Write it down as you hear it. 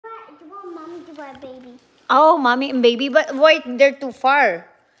my baby. Oh, mommy and baby. But wait, they're too far.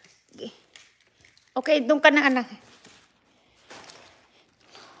 Okay, doon ka na, anak.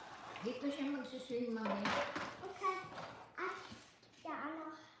 Dito siya magsuswim, mami. Okay. Yeah, I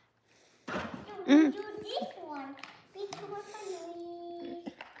know. Do this one.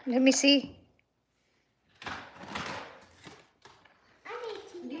 Let me see. I need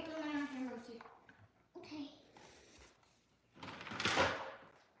to. Dito na lang siya magsit. Okay.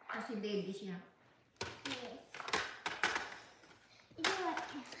 Kasi baby siya. Yes.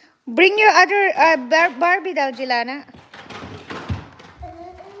 Bring your other Barbie doll, Jilana.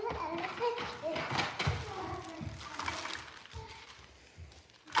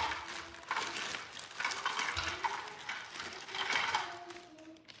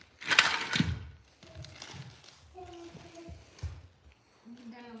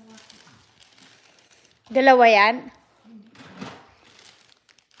 Dalawa yan?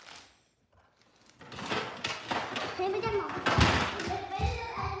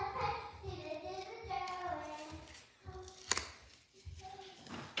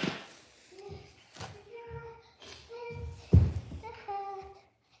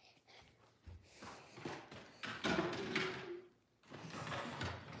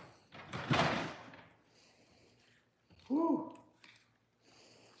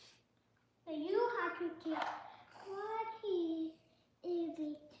 You have to get what he is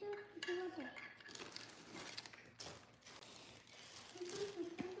a two.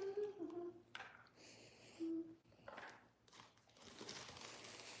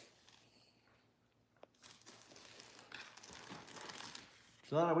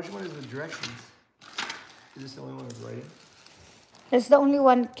 Jilana, which one is the directions? Is this the only one with writing? That's the only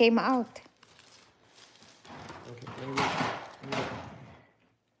one that came out. Okay, let me look.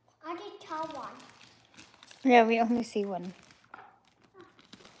 I did tell one. Yeah, we only see one.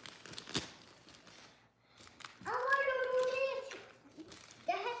 I want to do this.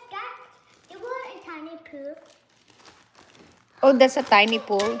 There was a tiny pool. Oh, that's a tiny I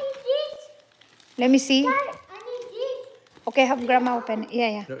pool. need this. Let me see. Dad, I need this. Okay, have grandma open it. Yeah,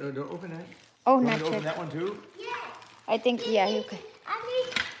 yeah. No, don't open that. Oh, You want not me to open yet. that one too? Yes. I think, yeah, you can. I need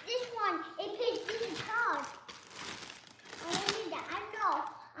this one. It fits this card. I need that. I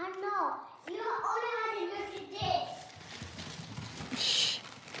know. You only have to look at this.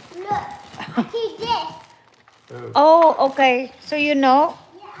 Look. I see this. Oh, okay. So you know.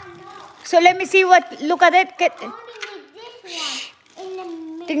 Yeah, I know. So let me see what. Look at it. I only need this one in the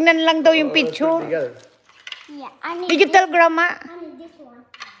middle. Tingnan lang daw yung Let's put it picture. together. Yeah, I need Did you this. tell grandma? I need this one.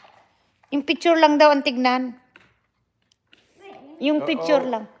 Yung picture lang daw ang tignan. Wait, Yung picture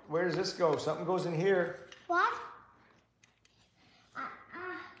lang. Where does this go? Something goes in here. what?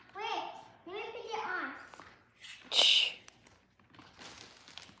 Wait. Let me put it on. Shh.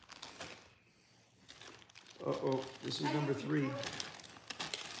 Uh-oh, this is number 3.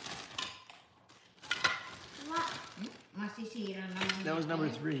 What? Masisira naman. That was number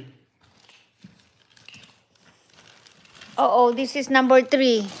 3. Oh, this is number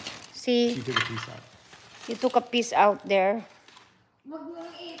 3. See, She took a piece out. you took a piece out there. Huwag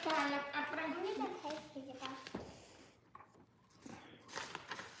mong ikalat at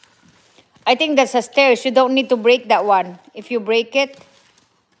I think that's a stairs. You don't need to break that one. If you break it,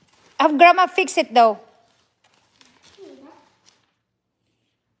 have grandma fix it though. No.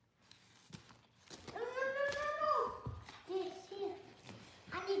 This here.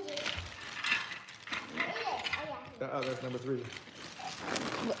 I need this. Oh, that's number 3.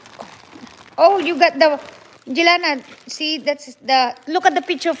 Oh, you got the Jilana. See, that's the. Look at the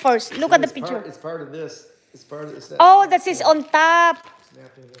picture first. Look at the picture. It's part of this. It's part of this. Oh, that is on top.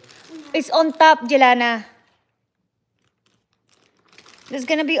 It's on top, Jilana. It's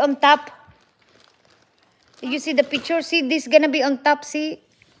gonna be on top. You see the picture? See, this gonna be on top. See?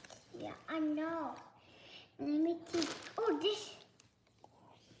 Yeah, I know. Let me see. Oh, this.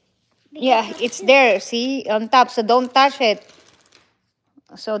 Yeah, it's there. See, on top. So don't touch it.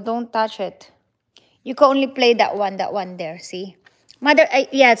 So don't touch it. You can only play that one there. See, mother.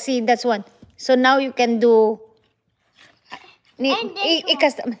 Yeah, see, that's one. So now you can do. And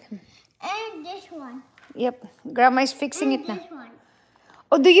this one. And this one. Yep, grandma is fixing And it now. this one.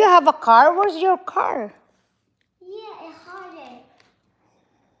 Oh, do you have a car? Where's your car? Yeah, it's harder.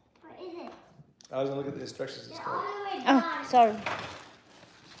 What is it? I was going to look at the instructions. It's all the way down. Oh, sorry.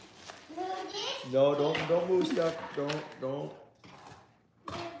 Move this. No, don't move stuff. Don't Move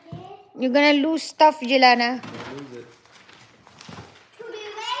this. You're gonna lose stuff, Jilana. lose it. To be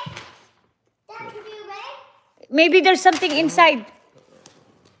away. That to be away. Maybe there's something inside.